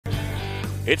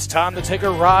It's time to take a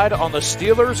ride on the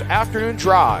Steelers Afternoon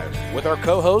Drive with our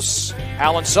co-hosts,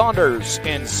 Alan Saunders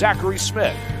and Zachary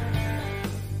Smith.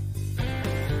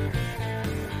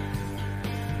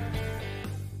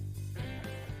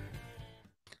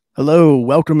 Hello,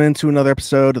 welcome into another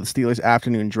episode of the Steelers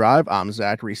Afternoon Drive. I'm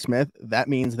Zachary Smith. That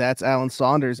means that's Alan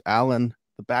Saunders. Alan,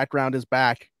 the background is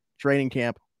back. Training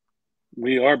camp.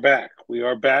 We are back. We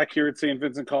are back here at St.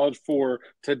 Vincent College for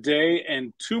today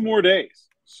and 2 more days.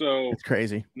 So it's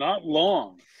crazy. Not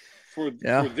long for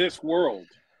this world.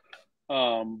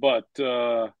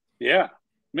 Yeah,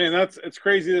 man, it's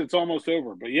crazy that it's almost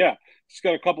over. But yeah, just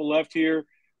got a couple left here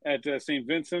at St.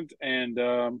 Vincent,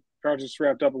 and practice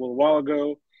wrapped up a little while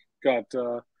ago. Got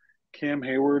Cam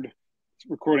Hayward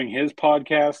recording his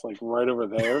podcast like right over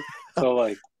there. So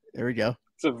like there we go.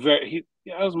 It's a very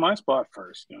that was my spot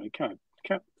first. You know, he kind of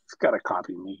it's got to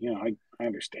copy me. You know, I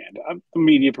understand. I'm a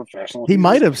media professional. He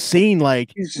might have seen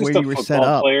like he's just where a you were set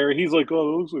up. Player. He's like,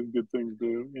 oh, those are good things to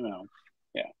do. You know,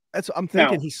 yeah. That's what I'm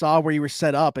thinking. Now, he saw where you were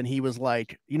set up, and he was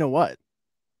like, you know what,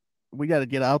 we got to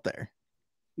get out there.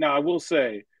 Now I will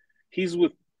say,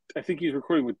 I think he's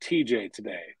recording with TJ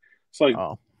today. So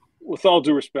like, with all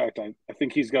due respect, I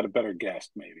think he's got a better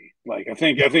guest. Maybe like I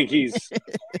think he's.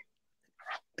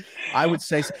 I would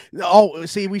say so. Oh,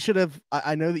 see, we should have.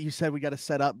 I know that you said we got to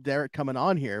set up Derek coming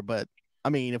on here, but I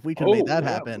mean, if we could made that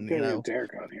happen, you know,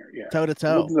 Derek on here, yeah, toe to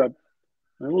toe.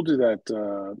 We'll do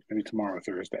that maybe tomorrow,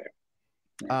 Thursday.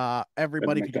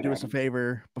 Everybody, could you do us a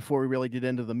favor before we really get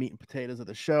into the meat and potatoes of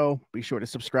the show? Be sure to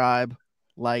subscribe,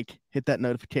 like, hit that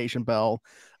notification bell.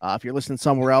 If you're listening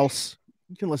somewhere else,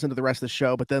 you can listen to the rest of the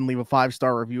show, but then leave a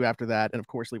 5-star review after that, and of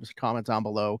course, leave us a comment down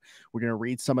below. We're going to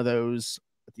read some of those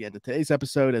at the end of today's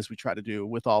episode, as we try to do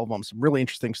with all of them. Some really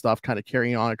interesting stuff, kind of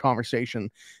carrying on a conversation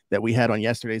that we had on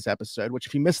yesterday's episode, which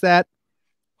if you missed that,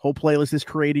 whole playlist is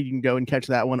created. You can go and catch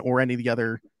that one or any of the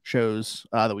other shows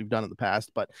that we've done in the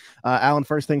past. But Alan,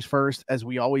 first things first, as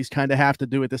we always kind of have to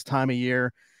do at this time of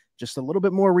year, just a little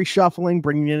bit more reshuffling,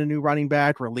 bringing in a new running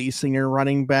back, releasing a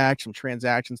running back, some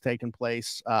transactions taking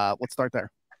place. Let's start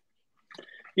there.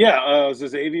 Yeah,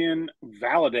 Xazavian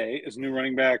Valladay is a new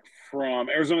running back from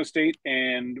Arizona State,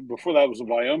 and before that was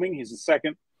Wyoming. He's the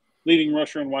second leading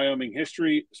rusher in Wyoming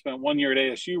history. Spent 1 year at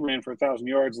ASU, ran for 1,000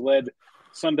 yards, led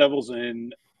Sun Devils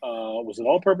in was it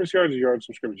all-purpose yards or yards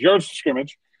from scrimmage? Yards from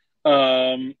scrimmage,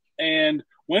 and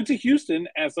went to Houston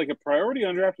as like a priority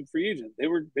undrafted free agent.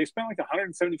 They spent like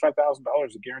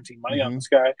 $175,000 of guaranteed money on this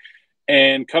guy,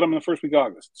 and cut him in the first week of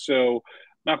August. So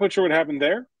not quite sure what happened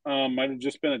there. Might have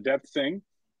just been a depth thing.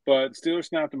 But Steelers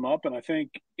snapped him up, and I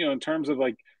think, you know, in terms of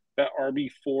like that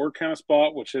RB4 kind of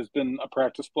spot, which has been a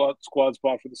practice squad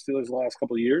spot for the Steelers the last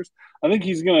couple of years, I think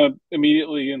he's going to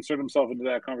immediately insert himself into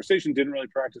that conversation. Didn't really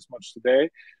practice much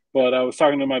today, but I was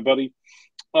talking to my buddy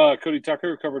Cody Tucker,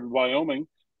 who covered Wyoming,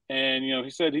 and you know, he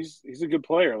said he's a good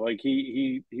player. Like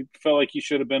he felt like he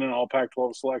should have been an All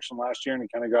Pac-12 selection last year, and he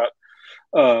kind of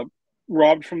got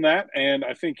robbed from that. And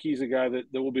I think he's a guy that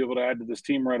will be able to add to this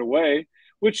team right away,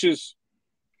 which is,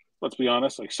 let's be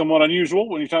honest, like somewhat unusual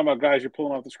when you're talking about guys you're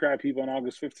pulling off the scrap heap on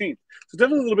August 15th. So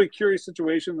definitely a little bit curious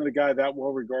situation that a guy that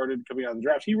well-regarded coming out of the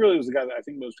draft, he really was the guy that I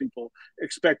think most people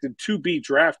expected to be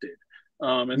drafted.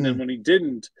 And then when he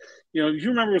didn't, you know, you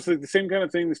remember it was like the same kind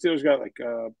of thing the Steelers got, like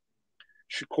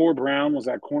Shakur Brown was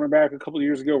that cornerback a couple of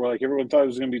years ago where like everyone thought he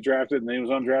was going to be drafted and then he was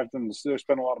undrafted and the Steelers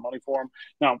spent a lot of money for him.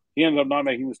 Now, he ended up not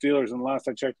making the Steelers, and last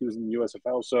I checked, he was in the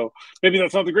USFL. So maybe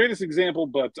that's not the greatest example,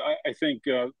 but I think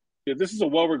this is a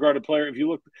well-regarded player. If you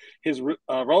look his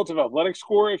relative athletic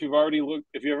score, if you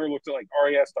ever looked at like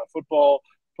RES.football,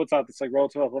 puts out this like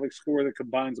relative athletic score that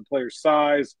combines a player's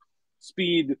size,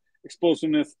 speed,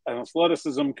 explosiveness, and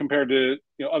athleticism compared to,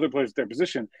 you know, other players at their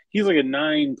position. He's like a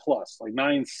 9+, like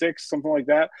 9.6, something like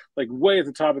that, like way at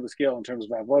the top of the scale in terms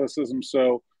of athleticism.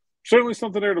 So certainly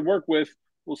something there to work with.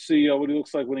 We'll see what he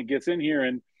looks like when he gets in here.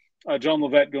 And John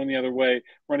Lovett going the other way,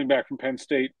 running back from Penn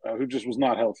State, who just was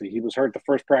not healthy. He was hurt the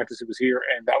first practice he was here,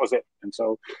 and that was it. And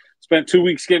so spent 2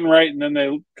 weeks getting right, and then they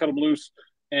cut him loose.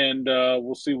 And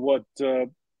we'll see what, if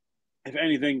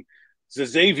anything,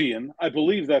 Xazavian, I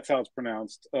believe that's how it's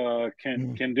pronounced,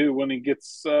 can do when he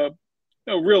gets a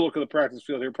real look at the practice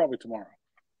field here, probably tomorrow.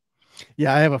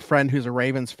 Yeah, I have a friend who's a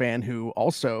Ravens fan who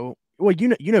also, well,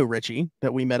 you know Richie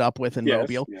that we met up with in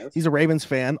Mobile. Yes. He's a Ravens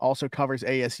fan, also covers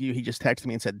ASU. He just texted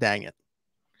me and said, "Dang it."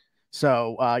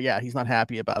 So yeah, he's not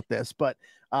happy about this, but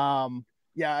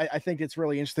Yeah, I think it's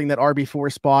really interesting that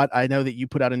RB4 spot. I know that you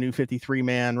put out a new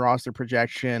 53-man roster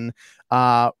projection.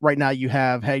 Right now you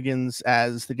have Higgins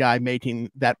as the guy making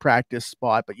that practice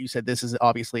spot, but you said this is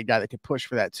obviously a guy that could push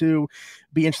for that too.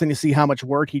 Be interesting to see how much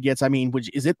work he gets. I mean,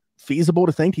 is it feasible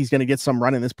to think he's going to get some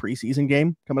run in this preseason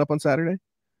game coming up on Saturday?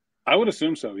 I would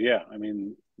assume so, yeah. I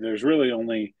mean, there's really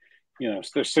only,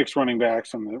 there's 6 running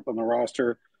backs on the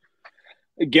roster.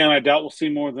 Again, I doubt we'll see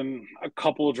more than a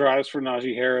couple of drives for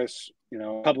Najee Harris,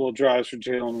 a couple of drives for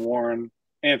Jalen Warren,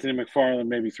 Anthony McFarland,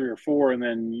 maybe 3 or 4. And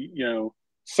then,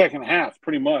 second half,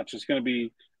 pretty much, it's going to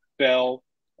be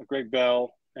Greg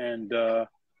Bell, and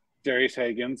Darius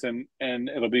Higgins, and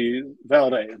it'll be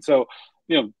Valladay. And so,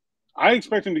 I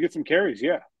expect him to get some carries,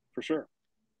 yeah, for sure.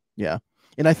 Yeah.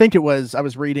 And I think I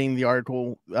was reading the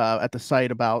article at the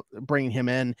site about bringing him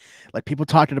in. Like, people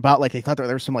talking about, like, they thought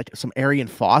there was some Arian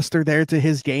Foster there to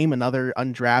his game, another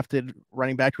undrafted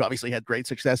running back who obviously had great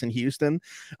success in Houston.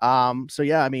 So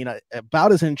yeah, I mean,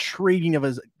 about as intriguing of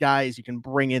as guys you can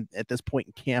bring in at this point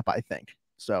in camp, I think.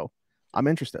 So I'm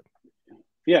interested.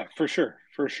 Yeah, for sure.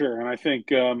 And I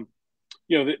think I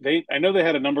know they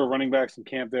had a number of running backs in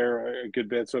camp there a good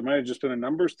bit, so it might have just been a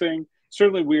numbers thing.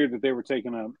 Certainly weird that they were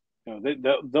taking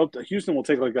Houston will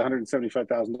take like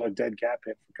 $175,000 dead cap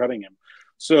hit for cutting him.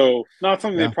 So not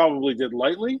something they probably did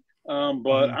lightly,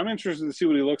 but I'm interested to see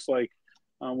what he looks like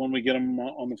when we get him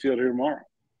on the field here tomorrow.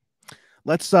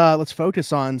 Let's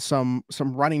focus on some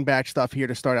running back stuff here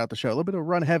to start out the show. A little bit of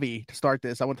run heavy to start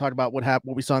this. I want to talk about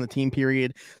what we saw in the team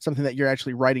period, something that you're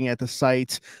actually writing at the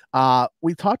site.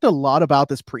 We talked a lot about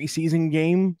this preseason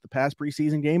game, the past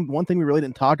preseason game. One thing we really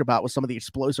didn't talk about was some of the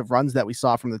explosive runs that we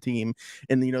saw from the team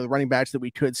and, the running backs that we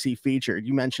could see featured.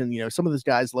 You mentioned, some of those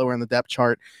guys lower on the depth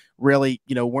chart really,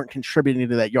 weren't contributing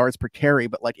to that yards per carry,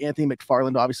 but like Anthony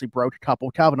McFarland obviously broke a couple.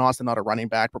 Calvin Austin, not a running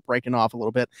back, but breaking off a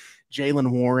little bit.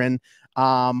 Jalen Warren.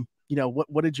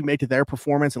 What did you make of their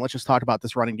performance? And let's just talk about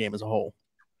this running game as a whole.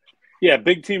 Yeah,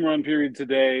 big team run period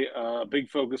today.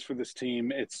 Big focus for this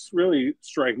team. It's really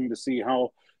striking to see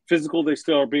how physical they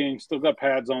still are being. Still got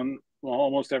pads on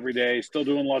almost every day. Still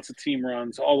doing lots of team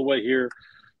runs all the way here.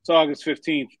 It's August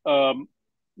 15th.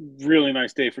 Really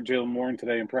nice day for Jalen Warren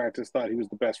today in practice. Thought he was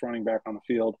the best running back on the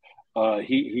field.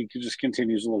 He just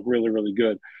continues to look really, really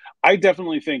good. I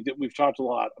definitely think that we've talked a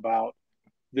lot about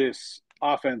this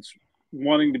offense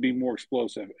wanting to be more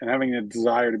explosive and having a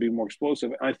desire to be more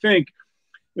explosive. And I think,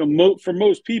 for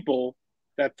most people,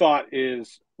 that thought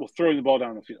is, throwing the ball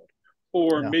down the field.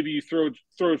 Or maybe you throw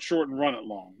it short and run it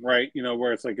long, right?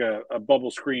 Where it's like a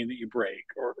bubble screen that you break.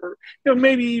 Or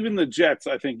maybe even the Jets,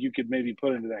 I think you could maybe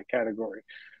put into that category.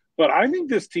 But I think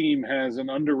this team has an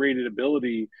underrated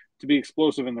ability to be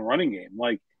explosive in the running game.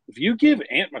 Like, if you give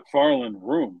Ant McFarland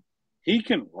room, he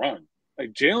can run.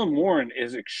 Like, Jalen Warren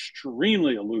is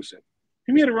extremely elusive.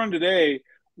 He made a run today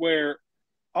where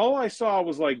all I saw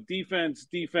was like defense,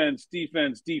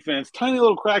 tiny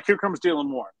little crack. Here comes Jalen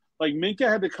Warren. Like, Minka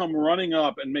had to come running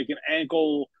up and make an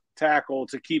ankle tackle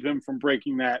to keep him from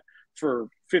breaking that for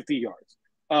 50 yards.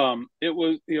 It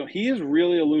was, he is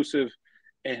really elusive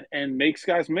and makes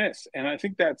guys miss. And I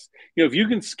think that's, if you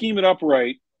can scheme it up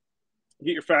right,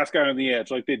 get your fast guy on the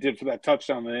edge like they did for that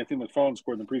touchdown that Anthony McFarland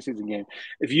scored in the preseason game.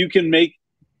 If you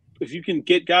can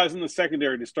get guys in the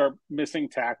secondary to start missing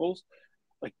tackles,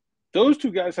 like, those two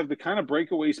guys have the kind of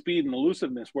breakaway speed and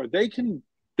elusiveness where they can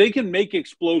make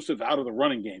explosive out of the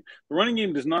running game. The running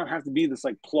game does not have to be this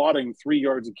like plodding 3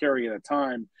 yards a carry at a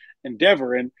time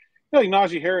endeavor. And like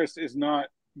Najee Harris is not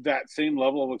that same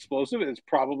level of explosive. It's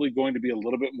probably going to be a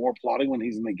little bit more plodding when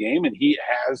he's in the game, and he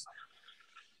has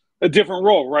a different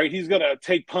role, right? He's got to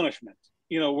take punishment,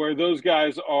 where those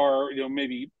guys are,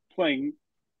 maybe playing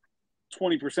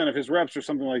 20% of his reps or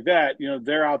something like that.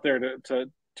 They're out there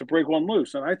to break one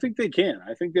loose. And I think they can.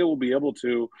 I think they will be able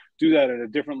to do that at a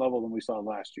different level than we saw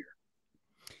last year.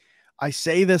 I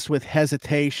say this with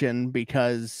hesitation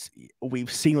because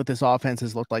we've seen what this offense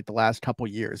has looked like the last couple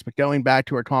of years. But going back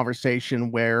to our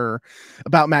conversation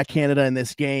about Matt Canada in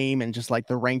this game and just like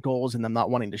the wrinkles and them not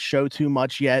wanting to show too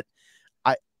much yet,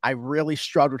 I really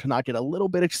struggle to not get a little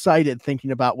bit excited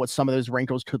thinking about what some of those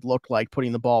wrinkles could look like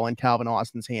putting the ball in Calvin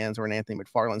Austin's hands or in Anthony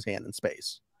McFarland's hand in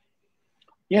space.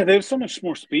 Yeah, they have so much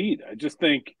more speed. I just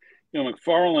think,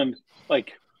 McFarland,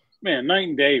 like, man, night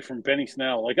and day from Benny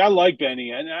Snell. Like, I like Benny,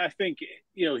 and I think,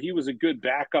 he was a good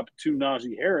backup to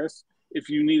Najee Harris if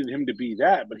you needed him to be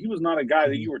that. But he was not a guy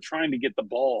that you were trying to get the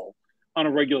ball on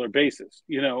a regular basis,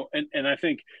 And I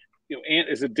think, Ant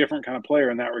is a different kind of player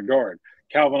in that regard.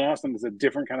 Calvin Austin is a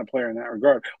different kind of player in that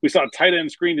regard. We saw a tight end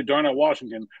screen to Darnell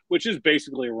Washington, which is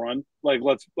basically a run. Like,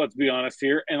 let's be honest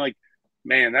here. And, like,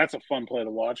 man, that's a fun play to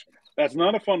watch. That's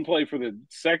not a fun play for the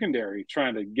secondary,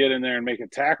 trying to get in there and make a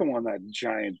tackle on that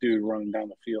giant dude running down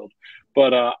the field.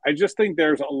 But I just think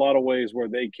there's a lot of ways where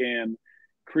they can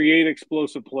create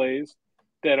explosive plays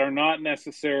that are not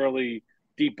necessarily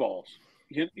deep balls.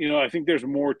 I think there's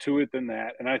more to it than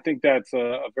that. And I think that's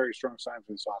a very strong sign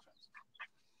for this offense.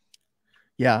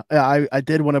 Yeah, I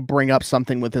did want to bring up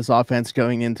something with this offense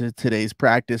going into today's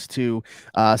practice to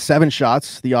 7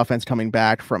 shots, the offense coming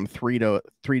back from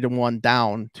 3-1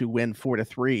 down to win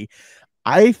 4-3.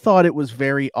 I thought it was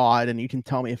very odd, and you can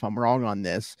tell me if I'm wrong on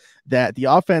this, that the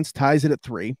offense ties it at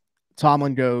 3.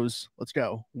 Tomlin goes, let's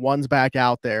go. One's back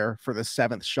out there for the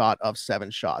 7th shot of 7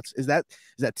 shots. Is that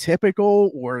typical,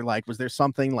 or like was there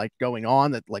something like going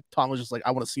on that like Tom was just like,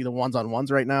 I want to see the ones on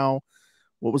ones right now?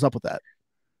 What was up with that?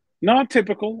 Not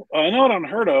typical. Not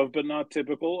unheard of, but not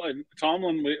typical. And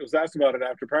Tomlin was asked about it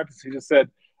after practice. He just said,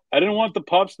 "I didn't want the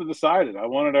pups to decide it. I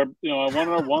wanted our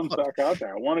ones back out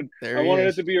there. I wanted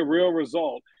it to be a real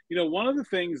result." One of the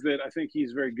things that I think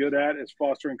he's very good at is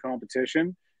fostering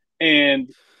competition.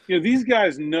 And these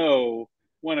guys know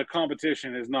when a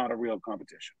competition is not a real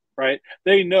competition, right?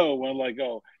 They know when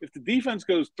if the defense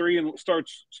goes 3 and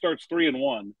starts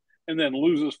 3-1 and then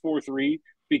loses 4-3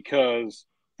 because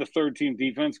the third team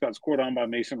defense got scored on by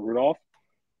Mason Rudolph.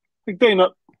 They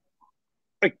know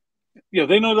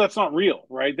that's not real,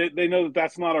 right? They know that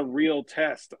that's not a real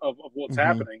test of what's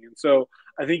happening. And so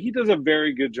I think he does a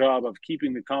very good job of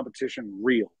keeping the competition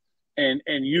real and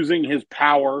using his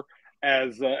power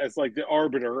as like the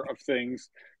arbiter of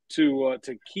things to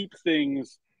keep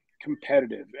things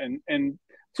competitive. And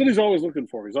that's what he's always looking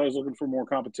for. He's always looking for more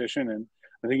competition, and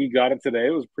I think he got it today.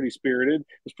 It was pretty spirited. It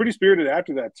was pretty spirited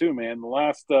after that too, man. One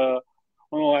of the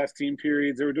last team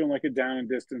periods, they were doing like a down and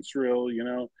distance drill,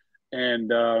 and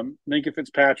Minkah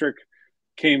Fitzpatrick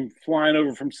came flying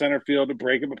over from center field to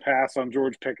break up a pass on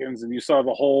George Pickens, and you saw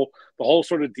the whole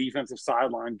sort of defensive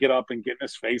sideline get up and get in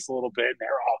his face a little bit, and they're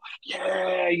all,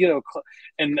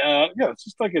 and it's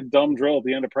just like a dumb drill at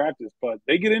the end of practice, but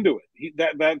they get into it.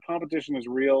 That competition is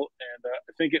real, and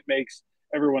I think it makes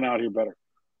everyone out here better.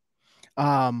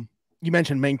 You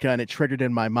mentioned Minkah, and it triggered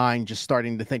in my mind just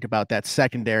starting to think about that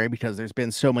secondary because there's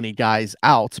been so many guys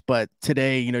out. But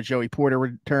today, Joey Porter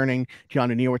returning,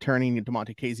 Keanu Neal returning, and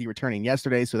DeMonte Casey returning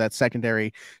yesterday. So that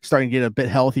secondary starting to get a bit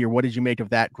healthier. What did you make of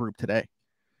that group today?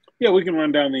 Yeah, we can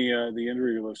run down the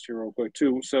injury list here real quick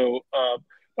too. So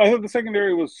I thought the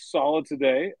secondary was solid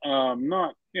today.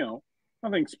 Not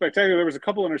nothing spectacular. There was a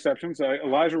couple interceptions.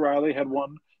 Elijah Riley had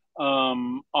one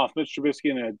off Mitch Trubisky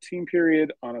in a team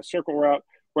period on a circle route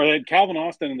where they had Calvin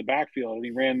Austin in the backfield, and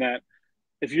he ran that.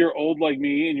 If you're old like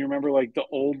me and you remember like the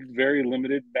old, very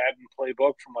limited Madden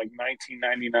playbook from like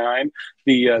 1999,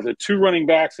 the 2 running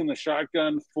backs in the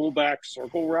shotgun fullback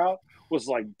circle route was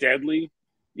like deadly.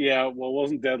 Yeah, well, it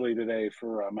wasn't deadly today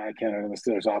for Matt Canada and the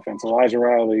Steelers offense. Elijah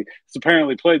Riley has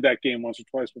apparently played that game once or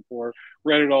twice before,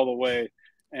 read it all the way,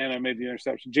 and I made the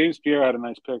interception. James Pierre had a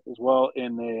nice pick as well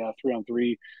in the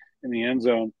 3-on-3 in the end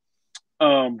zone.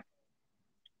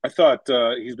 I thought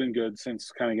he's been good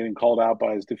since kind of getting called out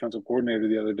by his defensive coordinator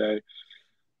the other day.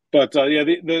 But,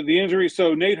 the injury.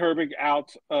 So Nate Herbig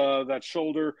out, that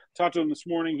shoulder. Talked to him this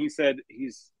morning. He said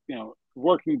he's,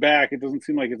 working back. It doesn't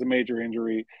seem like it's a major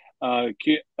injury. Nick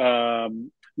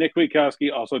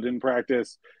Kwiatkowski also didn't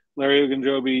practice. Larry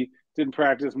Ogunjobi didn't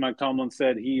practice. Mike Tomlin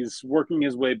said he's working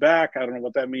his way back. I don't know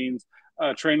what that means.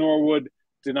 Trey Norwood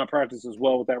did not practice as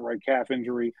well with that right calf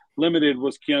injury. Limited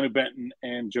was Keanu Benton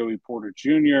and Joey Porter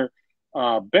Jr.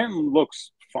 Benton looks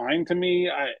fine to me.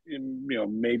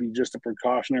 Maybe just a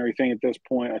precautionary thing at this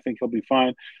point. I think he'll be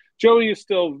fine. Joey is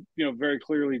still, very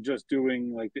clearly just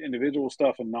doing like the individual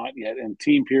stuff and not yet in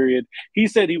team period. He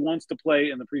said he wants to play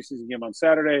in the preseason game on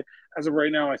Saturday. As of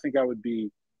right now, I think I would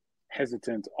be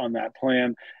hesitant on that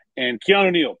plan. And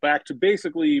Keanu Neal back to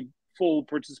basically full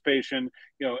participation,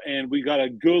 and we got a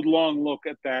good long look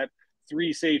at that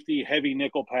 3-safety heavy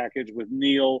nickel package with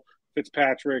Neal,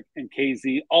 Fitzpatrick, and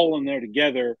KZ all in there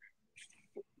together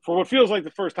for what feels like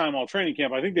the first time all training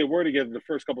camp. I think they were together the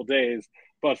first couple of days,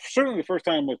 but certainly the first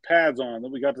time with pads on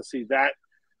that we got to see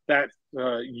that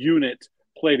unit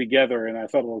play together, and I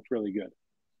thought it looked really good.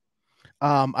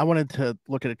 I wanted to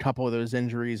look at a couple of those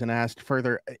injuries and ask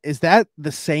further, is that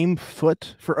the same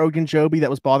foot for Ogunjobi that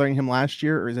was bothering him last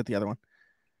year, or is it the other one?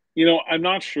 I'm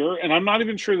not sure, and I'm not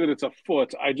even sure that it's a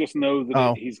foot. I just know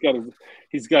that he's got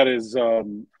his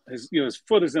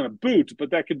foot is in a boot, but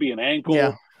that could be an ankle.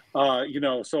 Yeah.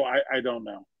 So I don't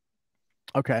know.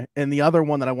 Okay. And the other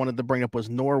one that I wanted to bring up was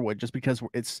Norwood, just because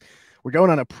we're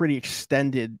going on a pretty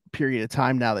extended period of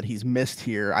time now that he's missed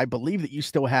here. I believe that you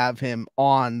still have him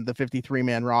on the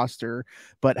 53-man roster,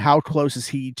 but how close is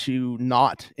he to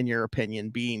not, in your opinion,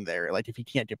 being there? Like if he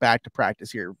can't get back to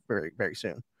practice here very, very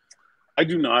soon. I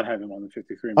do not have him on the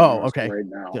 53-man roster okay. right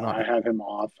now. I have him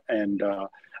off, and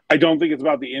I don't think it's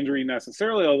about the injury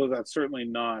necessarily, although that's certainly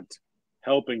not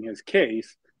helping his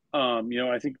case.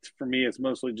 I think for me, it's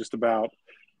mostly just about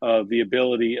the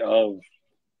ability of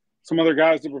some other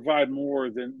guys to provide more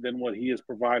than what he is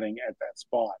providing at that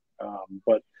spot.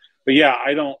 But yeah,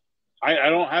 I don't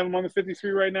have him on the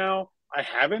 53 right now. I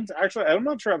haven't actually. I'm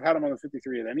not sure I've had him on the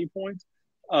 53 at any point.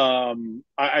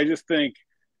 I just think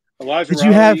Elijah. Did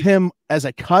you have him as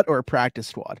a cut or a practice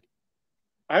squad?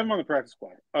 I have him on the practice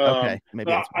squad. Okay,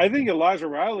 maybe. I think Elijah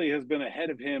Riley has been ahead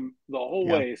of him the whole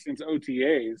way since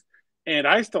OTAs. And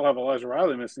I still have Elijah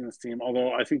Riley missing this team,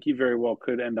 although I think he very well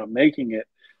could end up making it.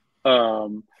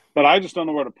 But I just don't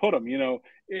know where to put him.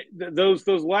 Those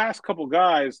last couple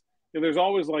guys, there's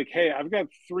always like, hey, I've got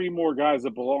 3 more guys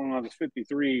that belong on this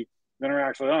 53 than are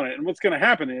actually on it. And what's going to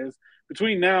happen is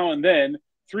between now and then,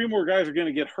 3 more guys are going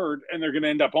to get hurt and they're going to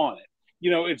end up on it.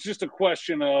 It's just a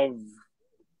question of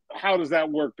how does that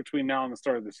work between now and the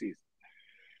start of the season.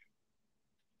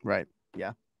 Right.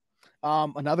 Yeah.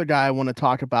 Another guy I want to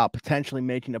talk about potentially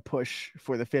making a push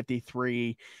for the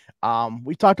 53.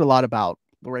 We talked a lot about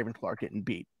LaRaven Clark getting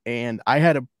beat, and I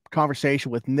had a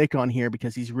conversation with Nick on here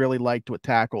because he's really liked what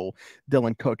tackle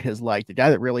Dylan Cook has liked. The guy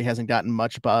that really hasn't gotten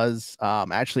much buzz.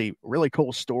 Actually, really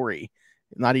cool story.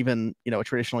 Not even,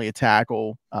 traditionally a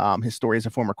tackle. His story as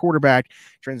a former quarterback,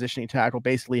 transitioning tackle,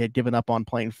 basically had given up on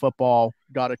playing football,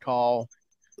 got a call.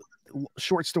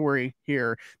 Short story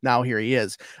here. Now here he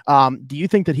is. Do you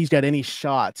think that he's got any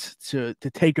shots to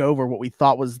take over what we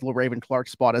thought was LaRaven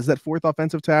Clark's spot as that 4th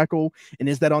offensive tackle? And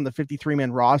is that on the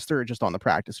 53-man roster or just on the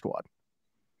practice squad?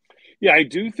 Yeah, I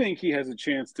do think he has a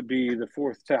chance to be the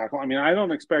 4th tackle. I mean, I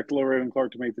don't expect LaRaven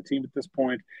Clark to make the team at this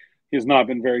point. He has not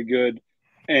been very good.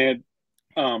 And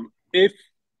if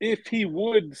he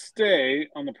would stay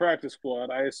on the practice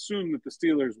squad, I assume that the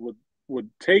Steelers would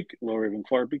take LaRaven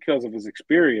Clark because of his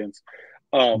experience.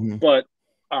 But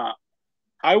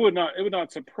it would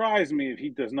not surprise me if he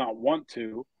does not want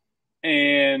to,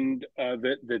 and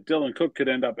that Dylan Cook could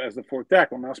end up as the 4th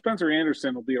tackle. Now, Spencer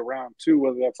Anderson will be around too,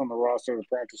 whether that's on the roster or the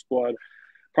practice squad.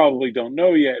 Probably don't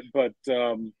know yet, but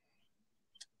I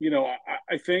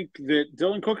think that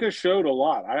Dylan Cook has showed a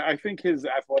lot. I think his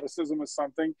athleticism is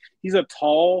something. He's a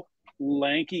tall,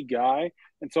 lanky guy,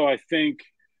 and so I think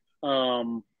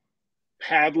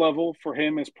pad level for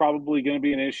him is probably going to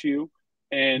be an issue,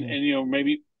 and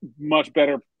maybe much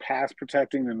better pass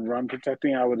protecting than run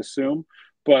protecting, I would assume.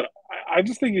 But I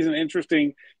just think he's an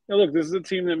interesting. Look, this is a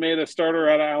team that made a starter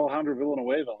out of Alejandro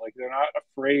Villanueva. Like, they're not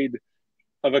afraid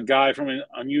of a guy from an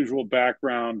unusual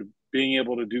background being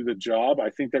able to do the job.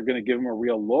 I think they're going to give him a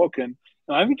real look, and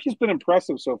I think he's been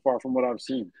impressive so far from what I've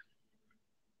seen.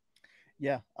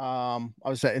 Yeah, I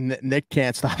was saying Nick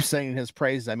can't stop saying his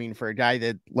praise. I mean, for a guy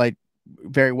that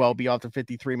very well be off the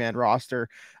 53-man roster.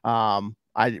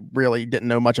 I really didn't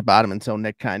know much about him until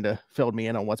Nick kind of filled me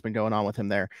in on what's been going on with him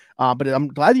there. But I'm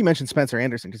glad you mentioned Spencer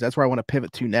Anderson because that's where I want to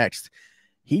pivot to next.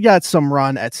 He got some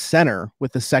run at center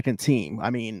with the 2nd team.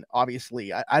 I mean,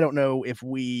 obviously, I don't know if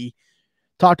we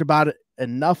talked about it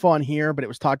enough on here, but it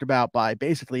was talked about by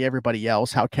basically everybody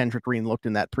else, how Kendrick Green looked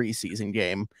in that preseason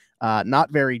game.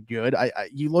 Not very good.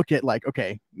 You look at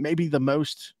maybe the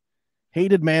most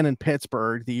hated man in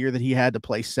Pittsburgh the year that he had to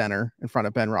play center in front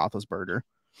of Ben Roethlisberger.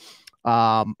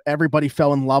 Everybody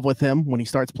fell in love with him when he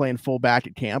starts playing fullback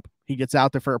at camp. He gets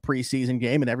out there for a preseason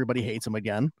game and everybody hates him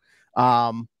again.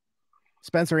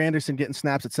 Spencer Anderson getting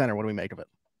snaps at center. What do we make of it?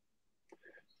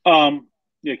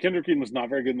 Yeah, Kendrick Green was not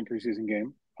very good in the preseason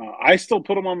game. I still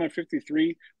put him on my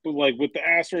 53, but with the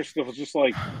asterisk, it was just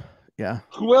yeah,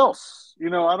 who else? I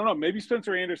don't know. Maybe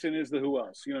Spencer Anderson is the who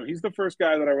else. He's the first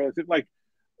guy that I really think.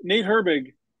 Nate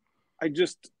Herbig,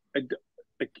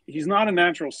 he's not a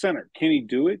natural center. Can he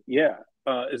do it? Yeah.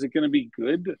 Is it going to be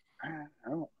good? I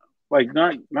don't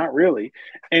know. Not really.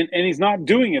 And he's not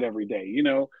doing it every day.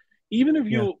 Even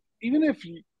if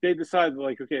they decide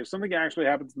okay, if something actually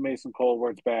happens to Mason Cole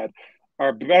where it's bad,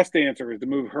 our best answer is to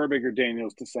move Herbig or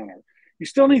Daniels to center. You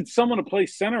still need someone to play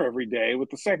center every day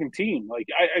with the 2nd team. I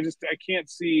can't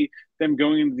see them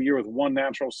going into the year with one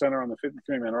natural center on the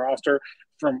 53-man roster.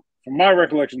 From my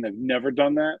recollection, they've never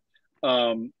done that.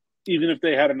 Even if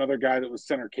they had another guy that was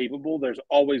center capable, there's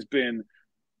always been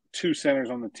 2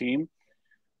 centers on the team.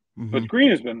 Mm-hmm. But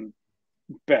Green has been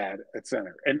bad at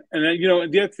center. And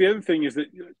that's the other thing is that,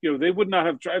 they would not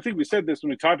have – I think we said this when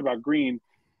we talked about Green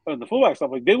and the fullback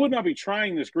stuff. Like, they would not be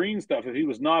trying this Green stuff if he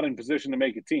was not in position to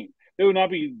make a team. They would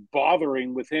not be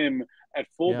bothering with him at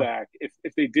fullback if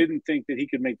they didn't think that he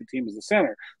could make the team as a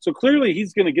center. So clearly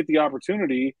he's going to get the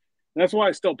opportunity. And that's why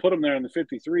I still put him there in the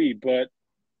 53. But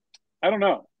I don't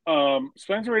know.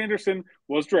 Spencer Anderson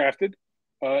was drafted.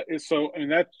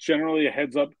 That's generally a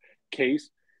heads-up case.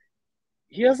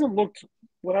 He hasn't looked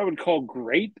what I would call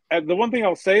great. The one thing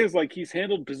I'll say is, like, he's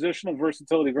handled positional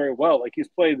versatility very well. Like, he's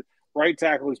played right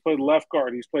tackle, he's played left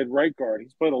guard, he's played right guard,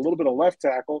 he's played a little bit of left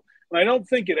tackle. And I don't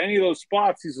think at any of those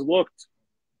spots he's looked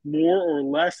more or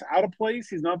less out of place.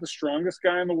 He's not the strongest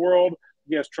guy in the world.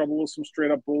 He has trouble with some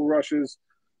straight-up bull rushes.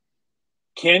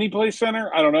 Can he play center?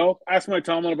 I don't know. Asked Mike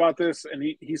Tomlin about this, and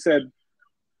he said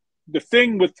the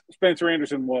thing with Spencer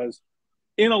Anderson was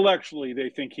intellectually they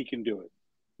think he can do it.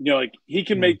 Like, he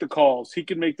can make the calls, he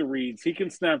can make the reads, he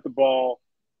can snap the ball.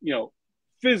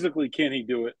 Physically, can he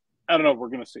do it? I don't know. We're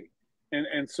going to see.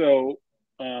 And so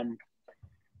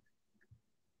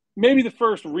maybe the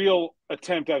first real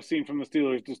attempt I've seen from the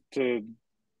Steelers just to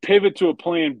pivot to a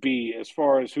plan B as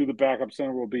far as who the backup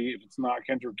center will be. If it's not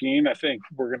Kendrick Green, I think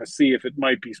we're going to see if it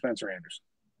might be Spencer Anderson.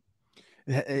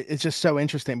 It's just so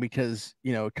interesting because,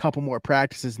 a couple more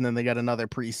practices and then they got another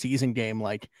preseason game.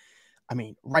 Like, I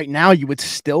mean, right now you would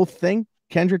still think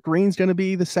Kendrick Green's going to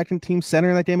be the second team center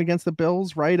in that game against the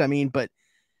Bills, right? I mean, but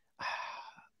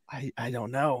I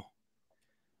don't know.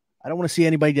 I don't want to see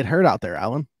anybody get hurt out there,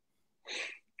 Alan.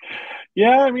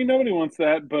 Yeah, I mean, nobody wants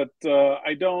that, but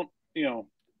I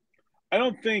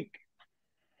think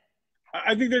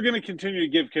they're going to continue to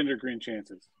give Kendrick Green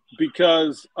chances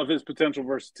because of his potential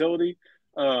versatility,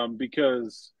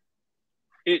 because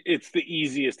it's the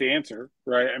easiest answer,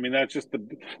 right? I mean, that's just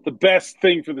the best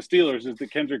thing for the Steelers is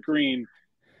that Kendrick Green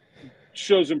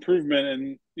shows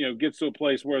improvement and, gets to a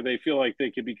place where they feel like they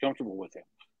could be comfortable with him.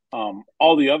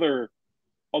 All the other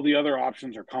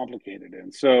options are complicated.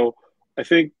 And so I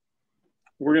think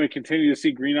we're going to continue to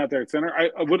see Green out there at center.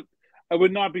 I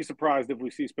would not be surprised if we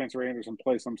see Spencer Anderson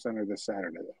play some center this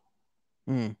Saturday,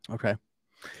 though. Okay.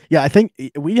 Yeah, I think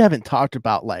we haven't talked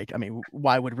about,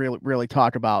 why would really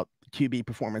talk about QB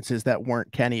performances that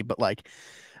weren't Kenny, but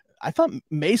I thought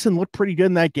Mason looked pretty good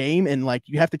in that game. And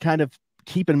you have to kind of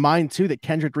keep in mind too, that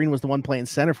Kendrick Green was the one playing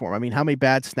center for him. I mean, how many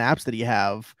bad snaps did he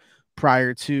have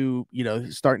prior to,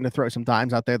 starting to throw some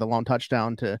dimes out there, the long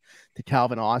touchdown to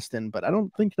Calvin Austin? But I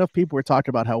don't think enough people were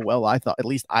talking about how well I thought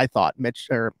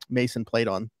Mason played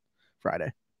on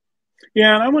Friday.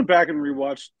 Yeah. And I went back and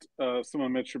rewatched some of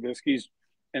Mitch Trubisky's,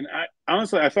 and I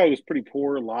thought it was pretty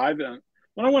poor live. And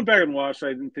when I went back and watched, I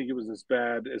didn't think it was as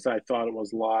bad as I thought it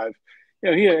was live.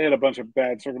 He had a bunch of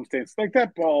bad circumstances. Like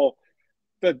that ball,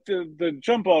 the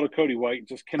jump ball to Cody White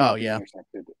just cannot be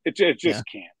intercepted. It just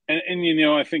can't. And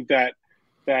I think that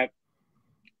I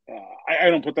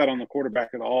don't put that on the quarterback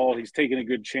at all. He's taking a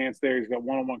good chance there. He's got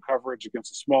one-on-one coverage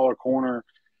against a smaller corner.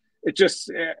 It just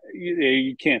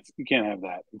you can't have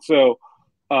that. And so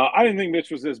I didn't think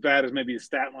Mitch was as bad as maybe his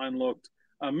stat line looked.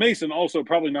 Mason also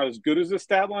probably not as good as the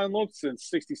stat line looked, since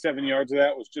 67 yards of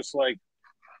that was just like –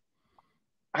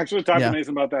 I actually talked to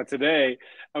Mason about that today.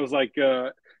 I was like,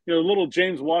 little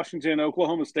James Washington,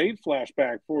 Oklahoma State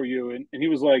flashback for you. And he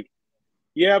was like,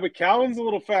 yeah, but Calvin's a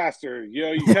little faster.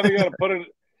 You kind of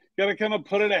got to kind of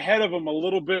put it ahead of him a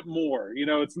little bit more.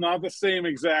 It's not the same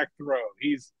exact throw.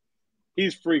 He's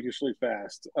freakishly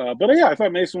fast. But yeah, I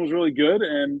thought Mason was really good.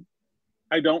 And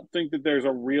I don't think that there's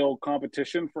a real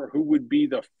competition for who would be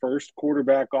the first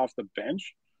quarterback off the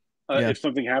bench if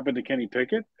something happened to Kenny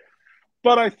Pickett.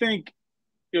 But I think,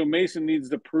 Mason needs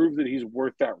to prove that he's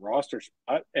worth that roster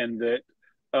spot, and that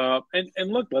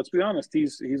and look, let's be honest,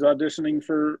 he's auditioning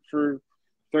for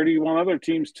 31 other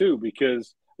teams too,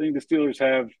 because I think the Steelers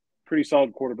have pretty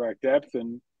solid quarterback depth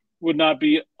and would not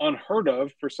be unheard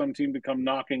of for some team to come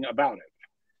knocking about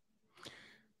it.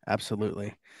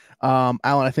 Absolutely. Alan,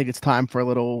 I think it's time for a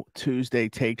little Tuesday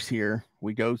takes here.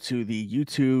 We go to the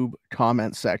YouTube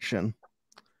comment section.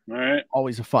 All right.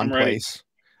 Always a fun place.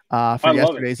 For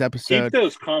yesterday's episode. Keep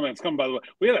those comments coming, by the way.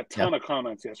 We had a ton of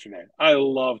comments yesterday. I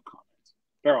love comments.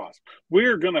 They're awesome.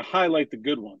 We're going to highlight the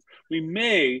good ones. We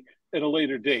may, at a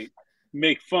later date,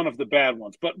 make fun of the bad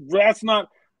ones. But that's not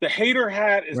 – the hater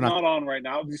hat is not on right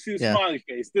now. You see the smiley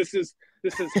face. This is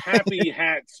happy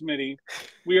hat, Smitty.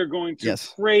 We are going to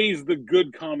praise the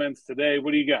good comments today.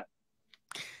 What do you got?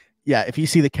 Yeah, if you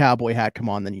see the cowboy hat come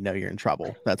on, then you know you're in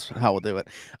trouble. That's how we'll do it.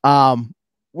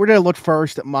 we're going to look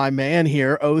first at my man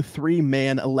here,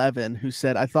 03man11, who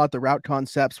said, I thought the route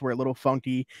concepts were a little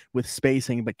funky with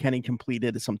spacing, but Kenny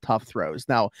completed some tough throws.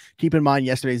 Now, keep in mind,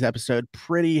 yesterday's episode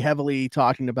pretty heavily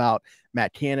talking about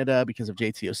Matt Canada because of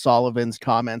JT O'Sullivan's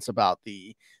comments about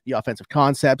the offensive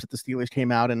concepts that the Steelers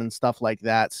came out in and stuff like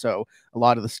that. So a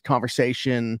lot of this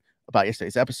conversation about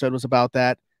yesterday's episode was about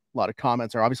that. A lot of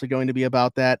comments are obviously going to be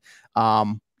about that.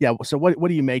 Yeah. So what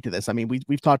do you make of this? I mean,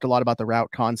 we've talked a lot about the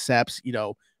route concepts, you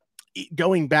know,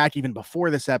 going back even before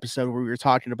this episode where we were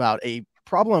talking about a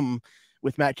problem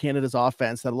with Matt Canada's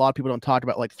offense that a lot of people don't talk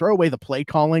about, like throw away the play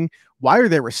calling. Why are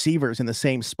there receivers in the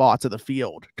same spots of the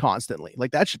field constantly?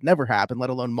 Like that should never happen,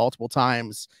 let alone multiple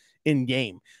times in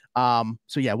game.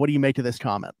 So yeah, what do you make of this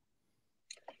comment?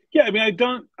 Yeah, I mean, I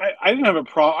didn't have a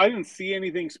problem. I didn't see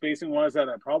anything spacing wise that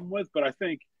I had a problem with, but I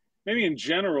think maybe in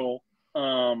general,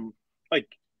 like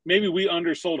maybe we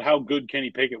undersold how good Kenny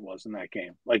Pickett was in that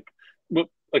game. Like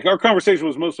our conversation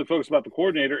was mostly focused about the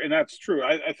coordinator, and that's true.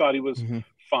 I thought he was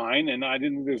fine, and I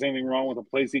didn't think there's anything wrong with the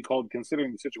plays he called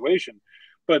considering the situation.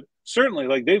 But certainly,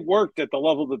 like they worked at the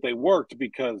level that they worked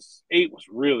because 8 was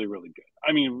really, really good.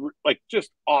 I mean, like just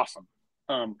awesome.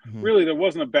 Really, there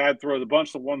wasn't a bad throw. The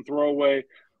bunch, the one throwaway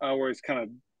where he's kind of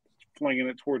flinging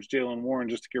it towards Jaylen Warren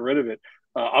just to get rid of it.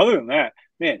 Other than that,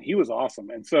 man, he was awesome.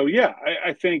 And so, yeah,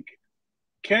 I think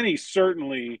Kenny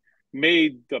certainly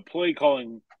made the play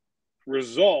calling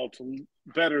result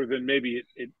better than maybe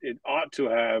it ought to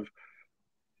have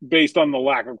based on the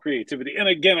lack of creativity. And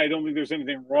again, I don't think there's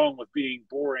anything wrong with being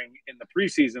boring in the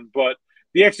preseason, but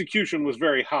the execution was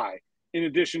very high in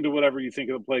addition to whatever you think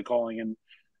of the play calling.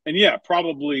 And yeah,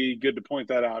 probably good to point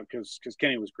that out because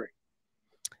Kenny was great.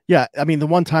 Yeah, I mean, the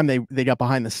one time they got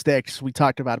behind the sticks, we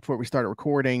talked about it before we started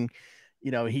recording.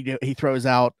 You know, he throws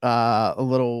out a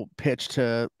little pitch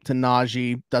to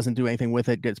Najee, doesn't do anything with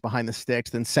it, gets behind the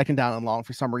sticks. Then second down and long,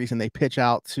 for some reason, they pitch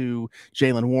out to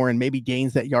Jaylen Warren, maybe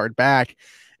gains that yard back.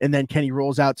 And then Kenny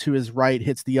rolls out to his right,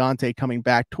 hits Deontay coming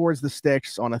back towards the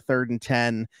sticks on a 3rd and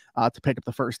 10 to pick up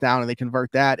the first down, and they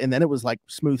convert that. And then it was like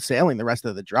smooth sailing the rest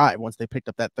of the drive once they picked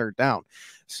up that 3rd down.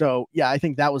 So, yeah, I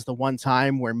think that was the one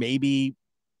time where maybe,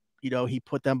 you know, he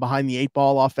put them behind the 8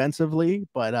 ball offensively,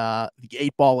 but the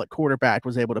 8 ball at quarterback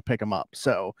was able to pick them up.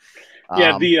 So,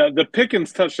 yeah, the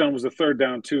Pickens touchdown was a 3rd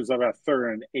down too. So about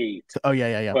 3rd and 8. Oh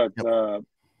yeah. But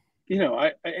you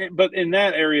know, but in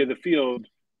that area of the field,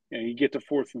 you know, you get to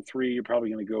 4th and 3, you're probably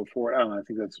going to go for it. I don't know. I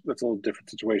think that's a little different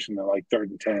situation than like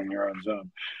 3rd and 10 in your own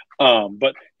zone.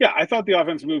 But yeah, I thought the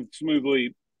offense moved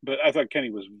smoothly, but I thought Kenny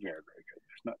was very, very good.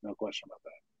 There's no question about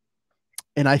that.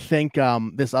 And I think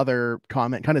this other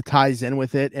comment kind of ties in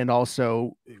with it. And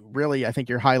also, really, I think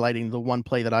you're highlighting the one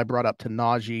play that I brought up to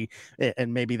Najee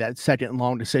and maybe that 2nd and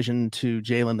long decision to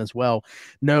Jaylen as well.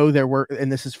 No, there were, and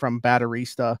this is from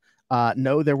Batterista,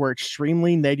 no, there were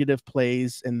extremely negative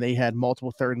plays, and they had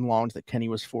multiple 3rd and longs that Kenny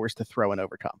was forced to throw and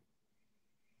overcome.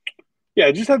 Yeah,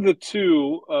 I just had the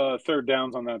 2 3rd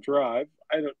downs on that drive.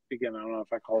 I don't know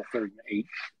if I call it 3rd and 8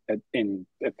 at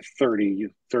the 30,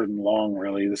 3rd and long,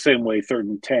 really, the same way 3rd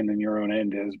and 10 in your own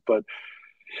end is. But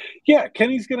yeah,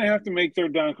 Kenny's going to have to make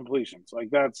 3rd down completions.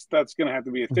 Like that's going to have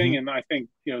to be a thing. And I think,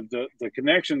 you know, the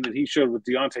connection that he showed with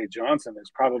Deontay Johnson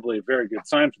is probably a very good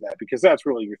sign for that, because that's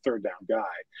really your 3rd down guy.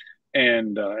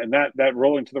 And that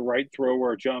rolling to the right throw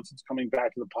where Johnson's coming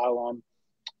back to the pylon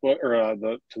or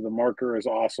to the marker is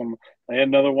awesome. I had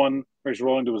another one where he's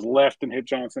rolling to his left and hit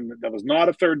Johnson. That was not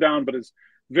a 3rd down, but it's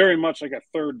very much like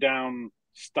a 3rd down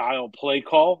style play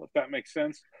call, if that makes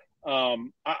sense.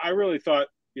 I really thought,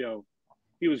 you know,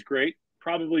 he was great.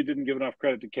 Probably didn't give enough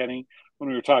credit to Kenny when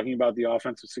we were talking about the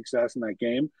offensive success in that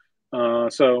game.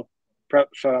 So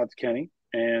shout out to Kenny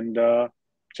and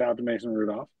shout out to Mason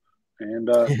Rudolph. And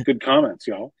good comments,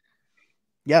 y'all.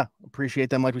 Yeah, appreciate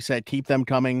them. Like we said, keep them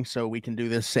coming so we can do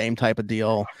this same type of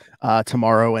deal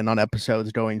tomorrow and on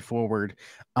episodes going forward.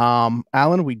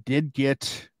 Alan, we did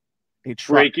get a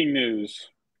breaking news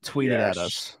tweeted at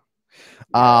us.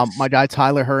 My guy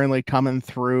Tyler Hurley coming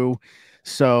through.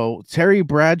 So Terry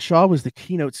Bradshaw was the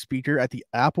keynote speaker at the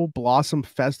Apple Blossom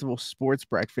Festival Sports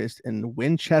Breakfast in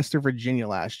Winchester, Virginia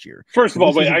last year. First of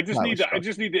all, wait, I just need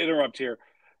to interrupt here.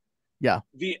 Yeah.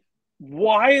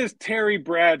 Why is Terry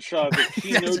Bradshaw the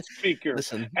keynote speaker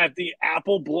at the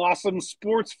Apple Blossom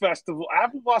Sports Festival?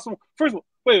 Apple Blossom. First of all,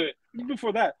 wait.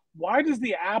 Before that, why does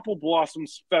the Apple Blossom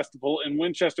Festival in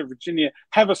Winchester, Virginia,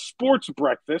 have a sports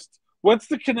breakfast? What's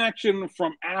the connection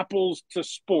from apples to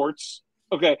sports?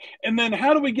 Okay, and then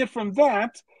how do we get from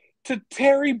that to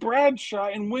Terry Bradshaw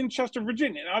in Winchester,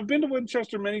 Virginia? Now, I've been to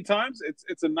Winchester many times.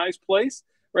 It's a nice place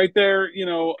right there, you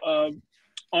know.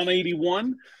 On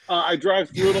 81, I drive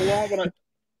through it a lot.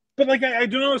 But like, I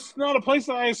do know it's not a place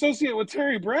that I associate with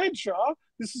Terry Bradshaw.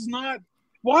 This is not.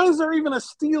 Why is there even a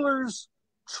Steelers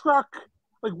truck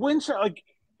like Winchester? Like,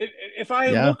 if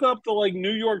I look up the like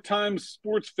New York Times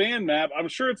sports fan map, I'm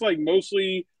sure it's like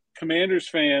mostly Commanders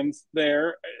fans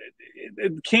there.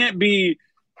 It can't be.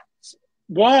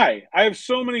 Why? I have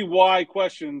so many why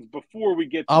questions before we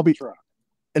get to the truck.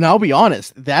 And I'll be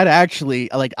honest, that actually,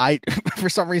 like, for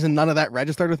some reason, none of that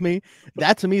registered with me.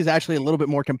 That to me is actually a little bit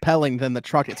more compelling than the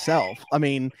truck itself. I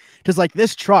mean, because like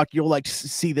this truck, you'll like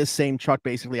see this same truck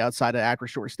basically outside of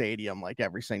Acrisure Stadium, like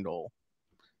every single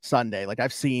Sunday. Like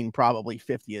I've seen probably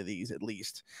 50 of these at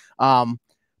least.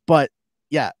 But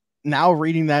yeah, now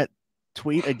reading that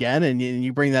tweet again and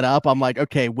you bring that up, I'm like,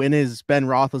 okay, when is Ben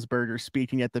Roethlisberger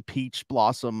speaking at the Peach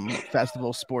Blossom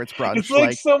Festival Sports Brunch? It's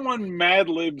like someone Mad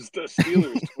Libs the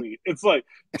Steelers tweet. It's like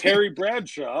Terry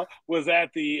Bradshaw was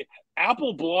at the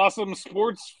Apple Blossom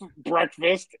Sports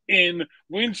Breakfast in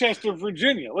Winchester,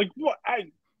 Virginia. Like what?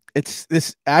 It's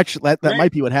this actually that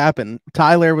might be what happened.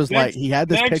 Tyler was like, he had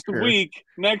this picture.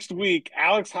 Next week,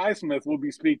 Alex Highsmith will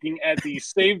be speaking at the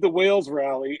Save the Whales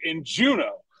rally in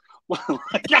Juneau. This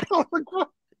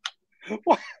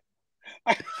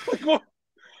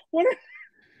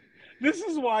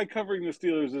is why covering the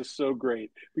Steelers is so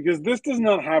great, because this does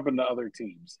not happen to other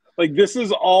teams. Like, this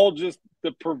is all just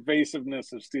the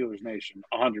pervasiveness of Steelers Nation,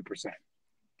 100%.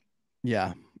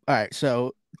 Yeah. All right.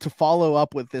 So to follow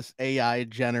up with this AI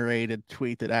generated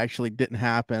tweet that actually didn't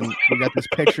happen, we got this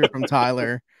picture from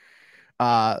Tyler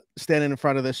standing in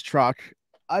front of this truck.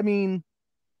 I mean,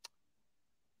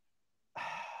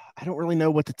 I don't really know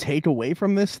what to take away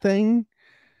from this thing.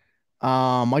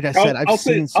 Like I said, I'll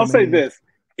say this.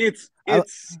 It's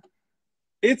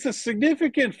a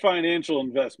significant financial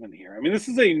investment here. I mean, this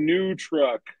is a new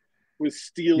truck with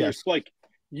Steelers. Yes. Like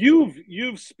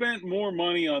you've spent more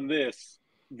money on this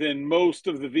than most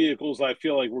of the vehicles I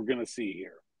feel like we're going to see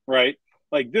here, right?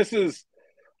 Like this is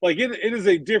like it is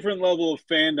a different level of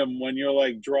fandom when you're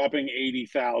like dropping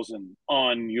 $80,000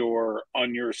 on your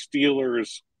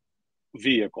Steelers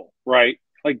vehicle, right?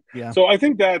 Like, so I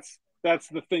think that's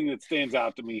the thing that stands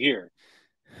out to me here.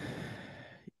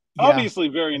 Obviously,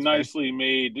 very nicely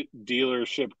made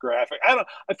dealership graphic. I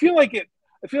feel like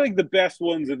the best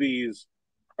ones of these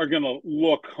are gonna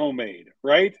look homemade,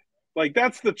 right? Like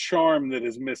that's the charm that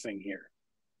is missing here.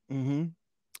 Mm-hmm.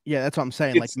 Yeah, that's what I'm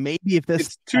saying. Like maybe if this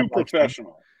it's too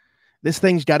professional, this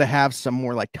thing's got to have some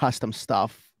more like custom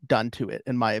stuff done to it,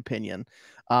 in my opinion.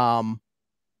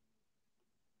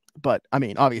 But I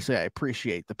mean, obviously, I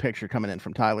appreciate the picture coming in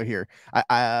from Tyler here.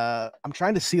 I'm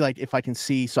trying to see like if I can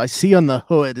see. So I see on the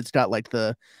hood, it's got like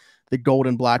the gold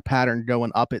and black pattern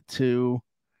going up it too,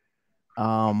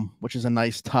 which is a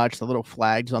nice touch. The little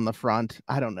flags on the front.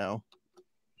 I don't know.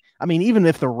 I mean, even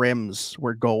if the rims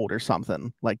were gold or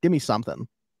something, like give me something.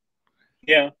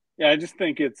 Yeah. I just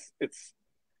think it's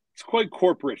quite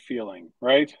corporate feeling,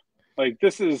 right? Like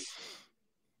this is.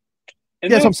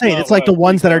 And that's what I'm saying. It's like the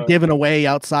ones that are given away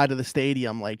outside of the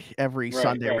stadium, like every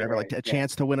Sunday or whatever, like a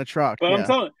chance to win a truck. But I'm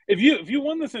telling you, if you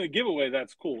won this in a giveaway,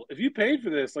 that's cool. If you paid for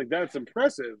this, like that's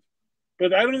impressive.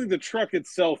 But I don't think the truck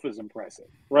itself is impressive,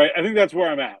 right? I think that's where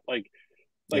I'm at. Like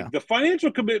the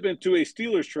financial commitment to a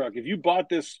Steelers truck, if you bought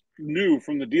this new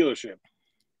from the dealership,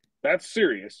 that's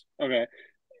serious. Okay.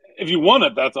 If you won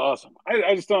it, that's awesome.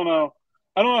 I just don't know.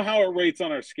 I don't know how it rates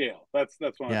on our scale. That's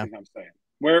what I think I'm saying.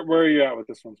 Where are you at with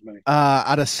this one, Smitty?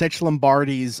 Out of 6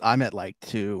 Lombardis, I'm at like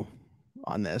 2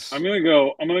 on this. I'm gonna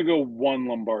go 1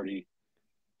 Lombardi.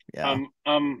 Yeah.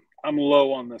 I'm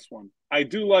low on this one. I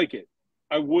do like it.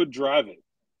 I would drive it.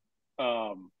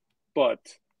 But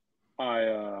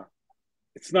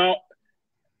it's not,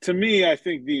 to me, I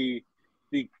think the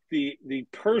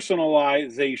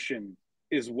personalization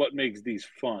is what makes these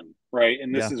fun, right?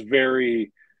 And this is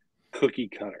very cookie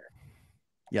cutter.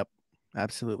 Yep.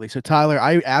 Absolutely. So, Tyler,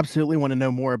 I absolutely want to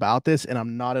know more about this, and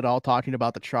I'm not at all talking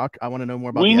about the truck. I want to know more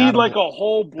about. We need like a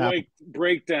whole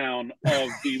breakdown of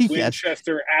the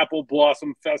Winchester Apple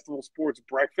Blossom Festival Sports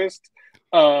Breakfast.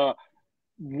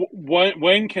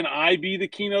 When can I be the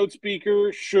keynote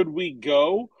speaker? Should we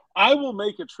go? I will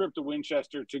make a trip to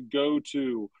Winchester to go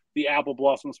to the Apple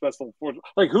Blossom Festival Sports.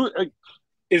 Like who?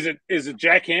 Is it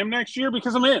Jack Ham next year?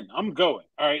 Because I'm in. I'm going.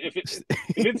 All right. If it's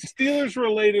Steelers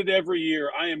related every year,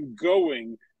 I am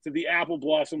going to the Apple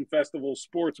Blossom Festival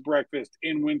Sports Breakfast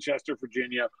in Winchester,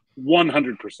 Virginia,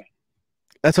 100%.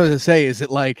 That's what I was gonna say.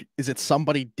 Is it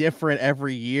somebody different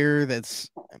every year?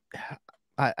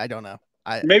 I don't know.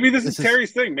 Maybe this is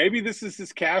Terry's thing. Maybe this is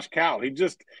his cash cow.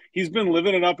 He's been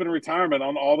living it up in retirement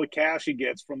on all the cash he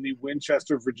gets from the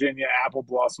Winchester, Virginia Apple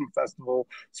Blossom Festival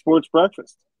Sports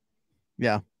Breakfast.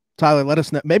 Yeah, Tyler, let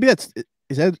us know. Maybe is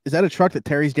that a truck that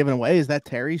Terry's giving away? Is that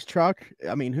Terry's truck?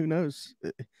 I mean, who knows?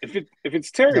 If it's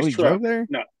Terry's truck, there?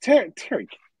 No, Terry.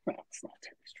 No, it's not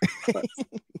Terry's truck.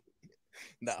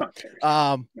 No. It's not Terry's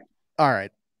truck. No. All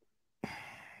right.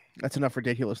 That's enough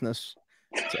ridiculousness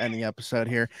to end the episode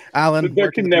here. Alan,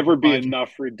 there can never be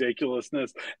enough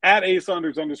ridiculousness. At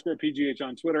 @Saunders_PGH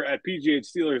on Twitter, at PGH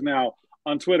Steelers Now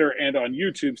on Twitter and on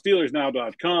YouTube,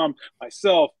 SteelersNow.com.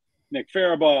 Myself, Nick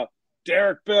Faribaugh,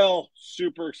 Derek Bell,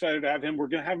 super excited to have him. We're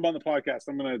going to have him on the podcast.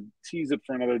 I'm going to tease it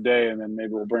for another day, and then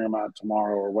maybe we'll bring him out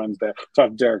tomorrow or Wednesday. Talk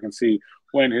to Derek and see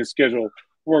when his schedule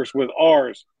works with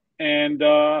ours. And,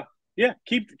 yeah,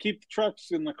 keep the trucks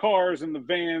and the cars and the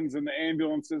vans and the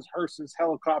ambulances, hearses,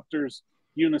 helicopters,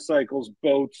 unicycles,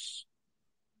 boats,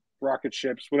 rocket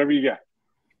ships, whatever you got.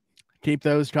 Keep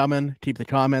those coming. Keep the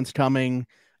comments coming.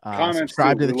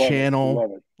 Subscribe to the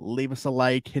channel. Leave us a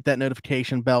like. Hit that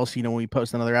notification bell so you know when we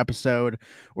post another episode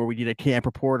or we did a camp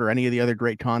report or any of the other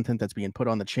great content that's being put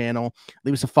on the channel.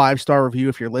 Leave us a 5-star review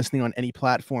if you're listening on any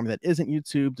platform that isn't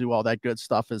YouTube. Do all that good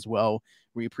stuff as well.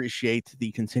 We appreciate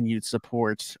the continued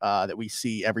support that we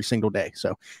see every single day.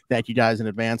 So thank you guys in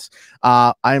advance.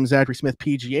 I am Zachary Smith,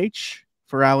 PGH,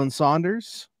 for Alan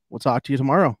Saunders. We'll talk to you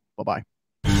tomorrow. Bye-bye.